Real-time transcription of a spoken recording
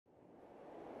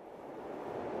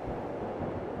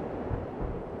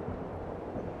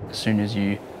As soon as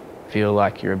you feel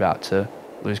like you're about to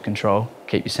lose control,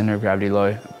 keep your centre of gravity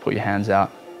low, put your hands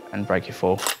out and break your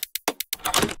fall.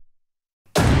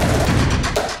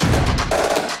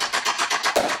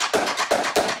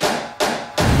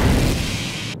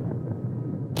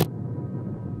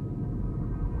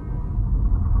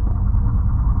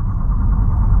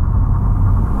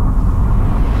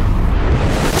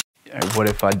 What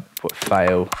if I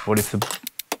fail? What if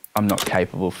I'm not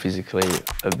capable physically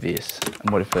of this? And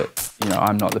what if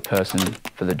I'm not the person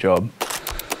for the job?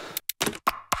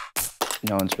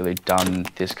 No one's really done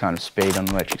this kind of speed on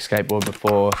an electric skateboard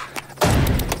before.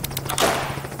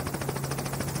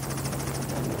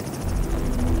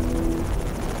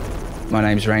 My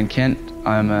name's Rain Kent.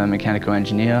 I'm a mechanical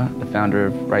engineer, the founder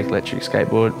of Raith electric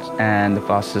skateboards and the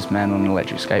fastest man on an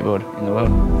electric skateboard in the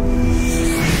world.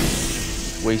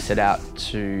 We set out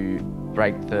to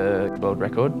break the world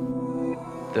record.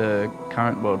 The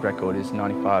current world record is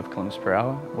 95 kilometres per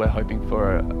hour. We're hoping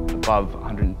for an above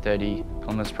 130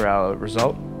 kilometres per hour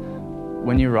result.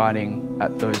 When you're riding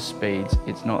at those speeds,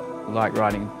 it's not like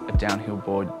riding a downhill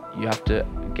board. You have to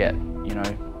get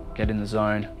in the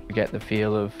zone, get the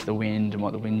feel of the wind and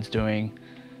what the wind's doing,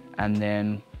 and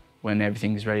then when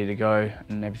everything's ready to go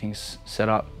and everything's set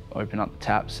up, open up the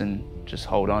taps and just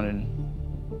hold on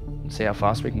and see how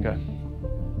fast we can go.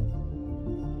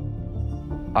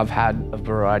 I've had a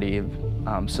variety of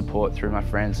support through my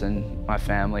friends and my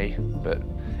family, but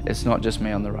it's not just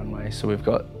me on the runway. So we've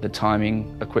got the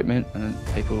timing equipment and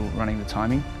people running the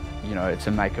timing. It's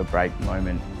a make or break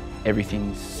moment.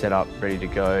 Everything's set up, ready to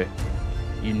go.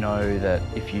 You know that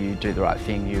if you do the right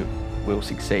thing, you will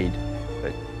succeed,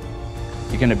 but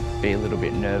you're going to be a little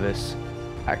bit nervous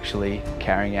actually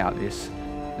carrying out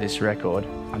this record.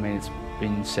 I mean, it's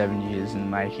been 7 years in the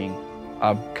making.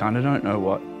 I kind of don't know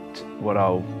what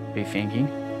I'll be thinking.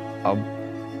 I'll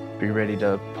be ready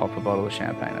to pop a bottle of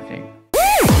champagne, I think.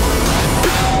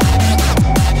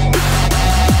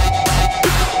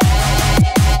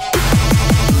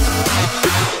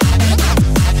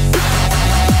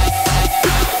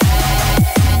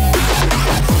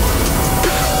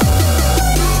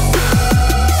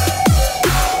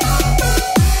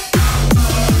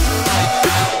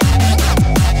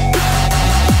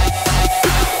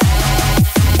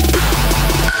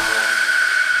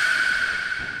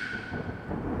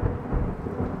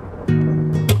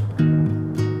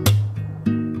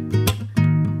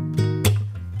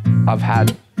 I've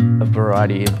had a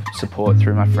variety of support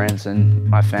through my friends and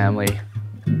my family.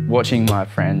 Watching my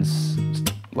friends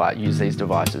use these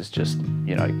devices just,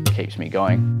 keeps me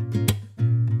going.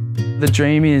 The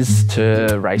dream is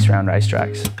to race around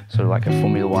racetracks, sort of like a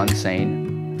Formula One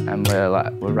scene, and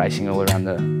we're racing all around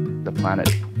the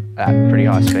planet at pretty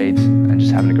high speeds and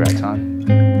just having a great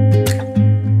time.